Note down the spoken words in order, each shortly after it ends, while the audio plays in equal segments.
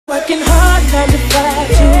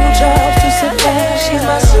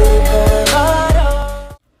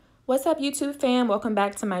What's up, YouTube fam? Welcome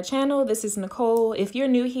back to my channel. This is Nicole. If you're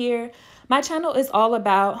new here, my channel is all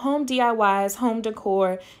about home DIYs, home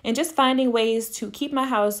decor, and just finding ways to keep my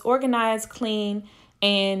house organized, clean,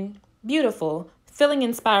 and beautiful, feeling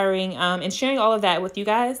inspiring, and sharing all of that with you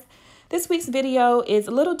guys. This week's video is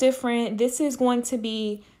a little different. This is going to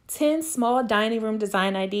be 10 small dining room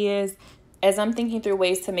design ideas as I'm thinking through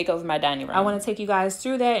ways to make over my dining room. I want to take you guys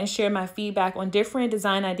through that and share my feedback on different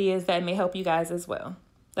design ideas that may help you guys as well.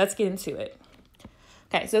 Let's get into it.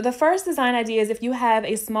 Okay, so the first design idea is if you have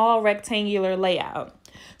a small rectangular layout.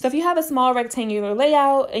 So if you have a small rectangular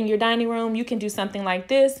layout in your dining room, you can do something like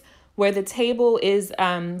this, where the table is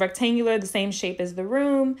rectangular, the same shape as the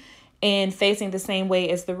room, and facing the same way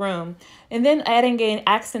as the room. And then adding an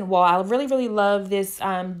accent wall. I really love this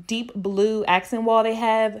deep blue accent wall they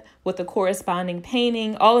have with the corresponding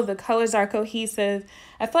painting. All of the colors are cohesive.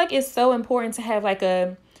 I feel like it's so important to have like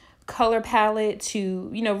a color palette to,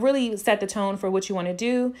 really set the tone for what you want to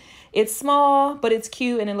do. It's small, but it's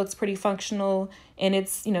cute and it looks pretty functional, and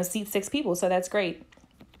it's, seats 6 people. So that's great.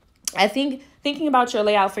 I think thinking about your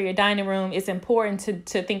layout for your dining room, it's important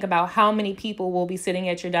to think about how many people will be sitting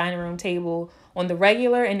at your dining room table on the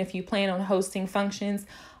regular. And if you plan on hosting functions,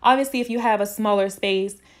 obviously, if you have a smaller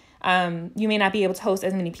space, you may not be able to host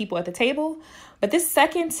as many people at the table. But this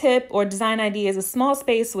second tip or design idea is a small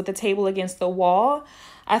space with the table against the wall.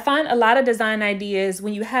 I find a lot of design ideas,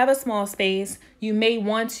 when you have a small space, you may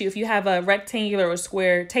want to, if you have a rectangular or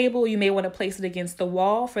square table, you may want to place it against the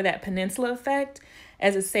wall for that peninsula effect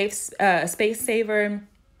as a safe space saver.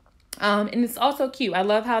 And it's also cute. I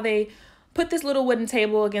love how they put this little wooden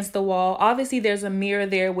table against the wall. Obviously, there's a mirror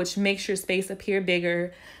there, which makes your space appear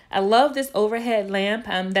bigger. I love this overhead lamp.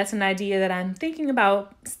 That's an idea that I'm thinking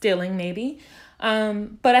about stealing maybe.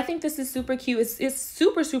 But I think this is super cute. It's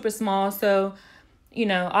super small. So,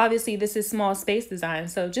 obviously this is small space design.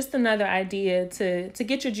 So just another idea to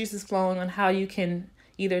get your juices flowing on how you can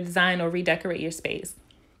either design or redecorate your space.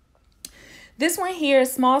 This one here,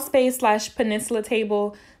 small space / peninsula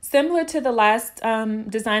table, similar to the last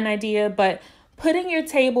design idea, but putting your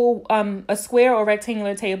table, a square or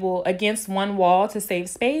rectangular table, against one wall to save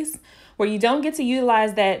space, where you don't get to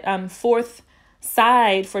utilize that fourth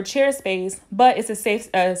side for chair space, but it's a safe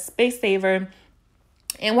space saver.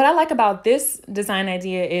 And what I like about this design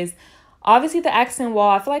idea is obviously the accent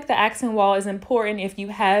wall. I feel like the accent wall is important if you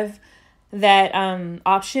have that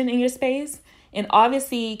option in your space. And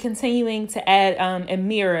obviously continuing to add a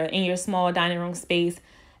mirror in your small dining room space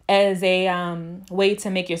as a way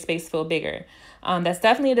to make your space feel bigger. That's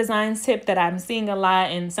definitely a design tip that I'm seeing a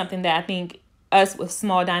lot, and something that I think us with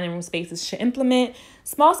small dining room spaces should implement.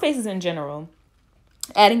 Small spaces in general.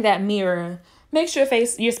 Adding that mirror makes your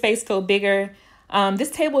space feel bigger.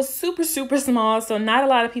 This table is super small, so not a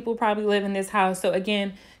lot of people probably live in this house. So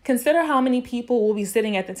again, consider how many people will be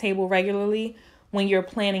sitting at the table regularly when you're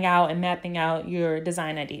planning out and mapping out your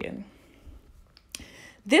design idea.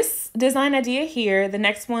 This design idea here, the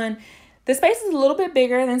next one, the space is a little bit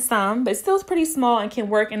bigger than some, but still pretty small and can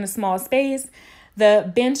work in a small space.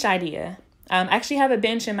 The bench idea. I actually have a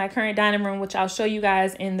bench in my current dining room, which I'll show you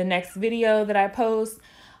guys in the next video that I post.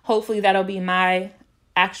 Hopefully that'll be my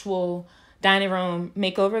actual dining room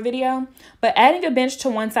makeover video. But adding a bench to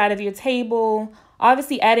one side of your table,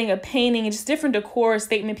 obviously adding a painting and just different decor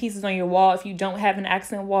statement pieces on your wall if you don't have an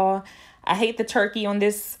accent wall. I hate the turkey on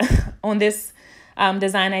this on this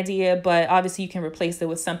design idea, but obviously you can replace it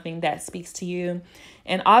with something that speaks to you.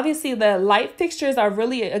 And obviously the light fixtures are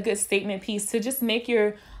really a good statement piece to just make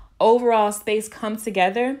your overall space come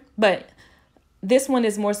together. But this one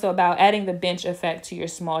is more so about adding the bench effect to your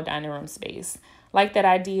small dining room space. Like that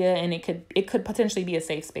idea, and it could potentially be a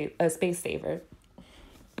space saver.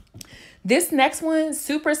 This next one,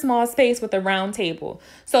 super small space with a round table.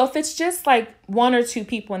 So if it's just like 1 or 2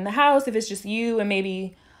 people in the house, if it's just you and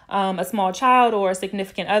maybe a small child or a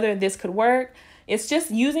significant other, this could work. It's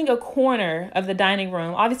just using a corner of the dining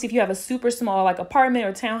room. Obviously, if you have a super small like apartment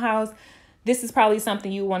or townhouse, this is probably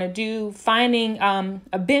something you want to do. Finding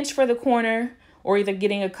a bench for the corner, or either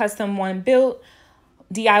getting a custom one built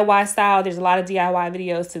DIY style. There's a lot of DIY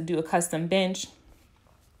videos to do a custom bench.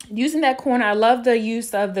 Using that corner, I love the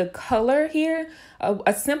use of the color here.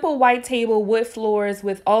 A simple white table, wood floors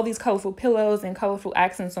with all these colorful pillows and colorful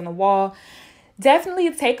accents on the wall.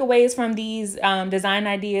 Definitely takeaways from these design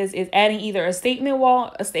ideas is adding either a statement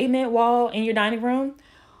wall in your dining room,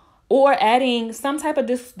 or adding some type of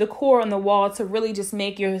decor on the wall to really just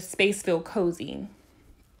make your space feel cozy.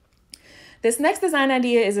 This next design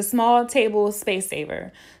idea is a small table space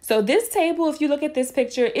saver. So this table, if you look at this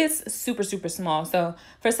picture, it's super small. So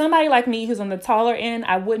for somebody like me who's on the taller end,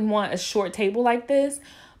 I wouldn't want a short table like this.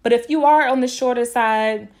 But if you are on the shorter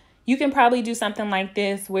side, you can probably do something like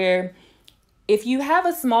this where if you have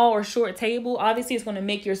a small or short table, obviously it's going to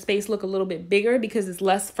make your space look a little bit bigger because it's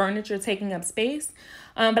less furniture taking up space.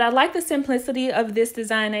 But I like the simplicity of this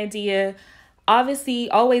design idea. Obviously,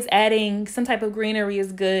 always adding some type of greenery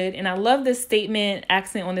is good. And I love this statement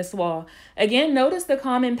accent on this wall. Again, notice the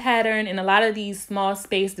common pattern in a lot of these small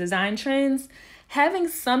space design trends. Having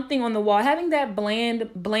something on the wall, having that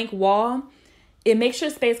bland blank wall, it makes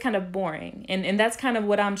your space kind of boring. And that's kind of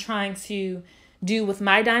what I'm trying to do with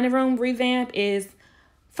my dining room revamp is,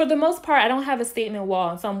 for the most part, I don't have a statement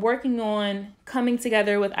wall. So I'm working on coming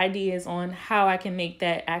together with ideas on how I can make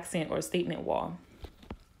that accent or statement wall.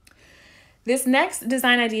 This next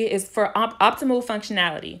design idea is for optimal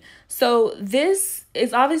functionality. So this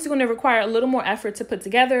is obviously going to require a little more effort to put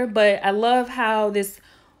together, but I love how this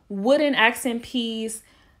wooden accent piece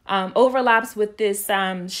overlaps with this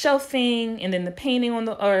shelving and then the painting on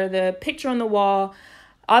the picture on the wall.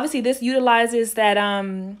 Obviously, this utilizes that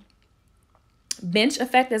bench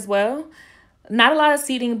effect as well. Not a lot of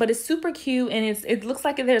seating, but it's super cute, and it looks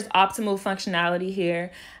like there's optimal functionality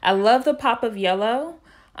here. I love the pop of yellow.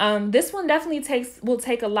 This one definitely will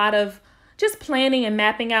take a lot of just planning and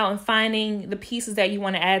mapping out and finding the pieces that you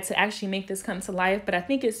want to add to actually make this come to life. But I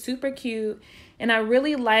think it's super cute, and I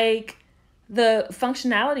really like the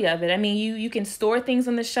functionality of it. I mean, you can store things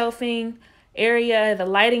on the shelving area. The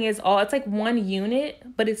lighting is it's like one unit,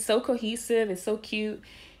 but it's so cohesive. It's so cute.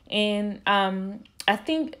 And I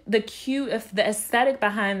think the aesthetic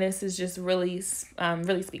behind this is just really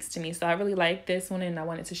speaks to me. So I really like this one, and I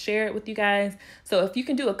wanted to share it with you guys. So if you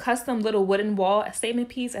can do a custom little wooden wall statement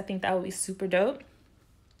piece, I think that would be super dope.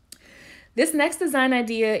 This next design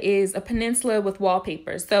idea is a peninsula with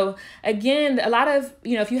wallpaper. So again, a lot of,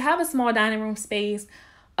 if you have a small dining room space,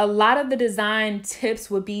 a lot of the design tips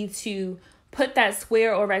would be to put that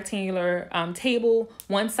square or rectangular table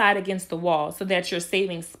one side against the wall so that you're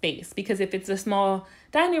saving space. Because if it's a small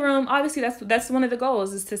dining room, obviously that's one of the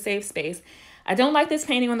goals, is to save space. I don't like this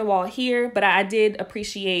painting on the wall here, but I did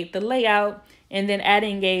appreciate the layout and then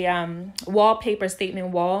adding a wallpaper statement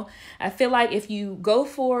wall. I feel like if you go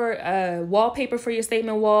for a wallpaper for your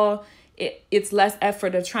statement wall, it's less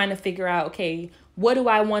effort of trying to figure out, okay, what do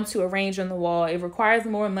I want to arrange on the wall? It requires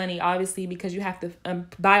more money, obviously, because you have to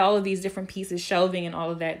buy all of these different pieces, shelving and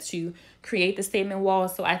all of that to create the statement wall.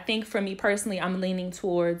 So I think for me personally, I'm leaning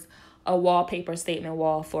towards a wallpaper statement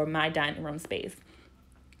wall for my dining room space.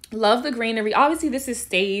 Love the greenery. Obviously, this is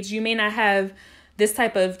staged. You may not have this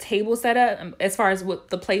type of table setup as far as what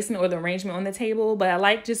the placement or the arrangement on the table, but I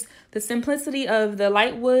like just the simplicity of the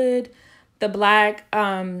light wood, the black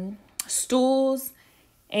stools,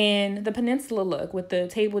 and the peninsula look with the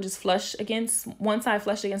table just flush against one side,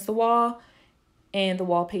 flush against the wall, and the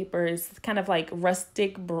wallpaper is kind of like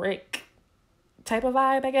rustic brick type of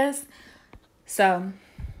vibe, I guess. So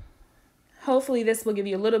hopefully this will give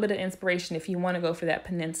you a little bit of inspiration if you want to go for that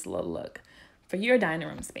peninsula look for your dining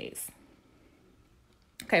room space.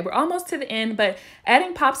 Okay, we're almost to the end, but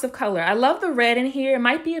adding pops of color. I love the red in here. It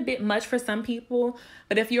might be a bit much for some people,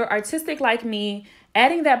 but if you're artistic like me,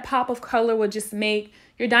 adding that pop of color will just make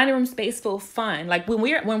your dining room space feel fun. Like when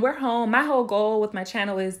we're home, my whole goal with my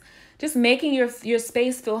channel is just making your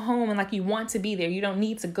space feel home and like you want to be there. You don't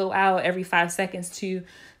need to go out every 5 seconds to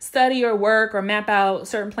study or work or map out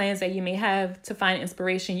certain plans that you may have to find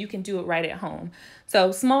inspiration. You can do it right at home.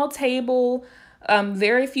 So small table,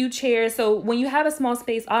 very few chairs. So when you have a small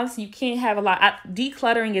space, obviously you can't have a lot.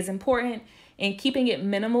 Decluttering is important, and keeping it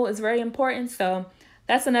minimal is very important. So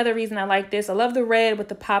that's another reason I like this. I love the red with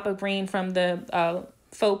the pop of green from the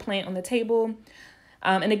faux plant on the table.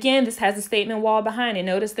 And again, this has a statement wall behind it.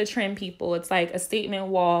 Notice the trim, people. It's like a statement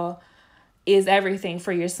wall is everything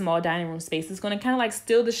for your small dining room space. It's going to kind of like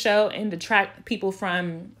steal the show and detract people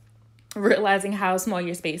from realizing how small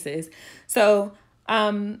your space is. So,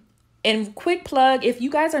 and quick plug, if you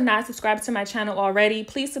guys are not subscribed to my channel already,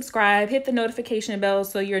 please subscribe, hit the notification bell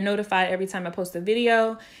so you're notified every time I post a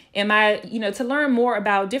video. And to learn more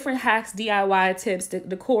about different hacks, DIY tips,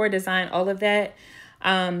 decor, design, all of that.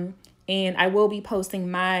 And I will be posting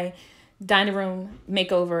my dining room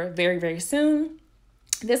makeover very, very soon.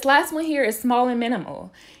 This last one here is small and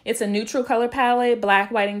minimal. It's a neutral color palette,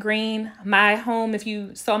 black, white, and green. My home, if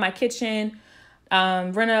you saw my kitchen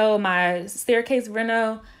reno, my staircase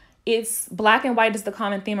reno, it's black and white is the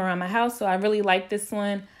common theme around my house. So I really like this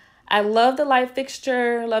one. I love the light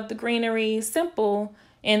fixture, love the greenery, simple.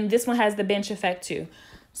 And this one has the bench effect too.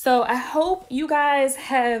 So I hope you guys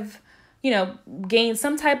have, gained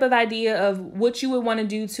some type of idea of what you would want to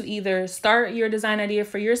do to either start your design idea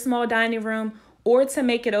for your small dining room or to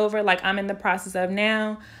make it over like I'm in the process of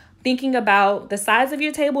now. Thinking about the size of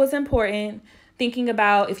your table is important. Thinking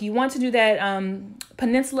about if you want to do that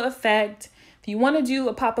peninsula effect, if you want to do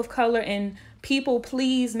a pop of color, and people,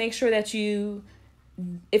 please make sure that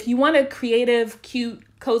if you want a creative, cute,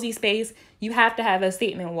 cozy space, you have to have a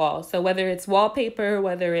statement wall. So whether it's wallpaper,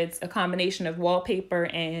 whether it's a combination of wallpaper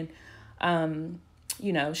and,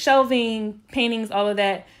 shelving, paintings, all of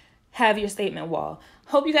that, have your statement wall.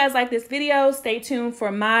 Hope you guys like this video. Stay tuned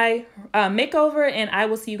for my makeover, and I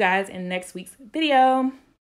will see you guys in next week's video.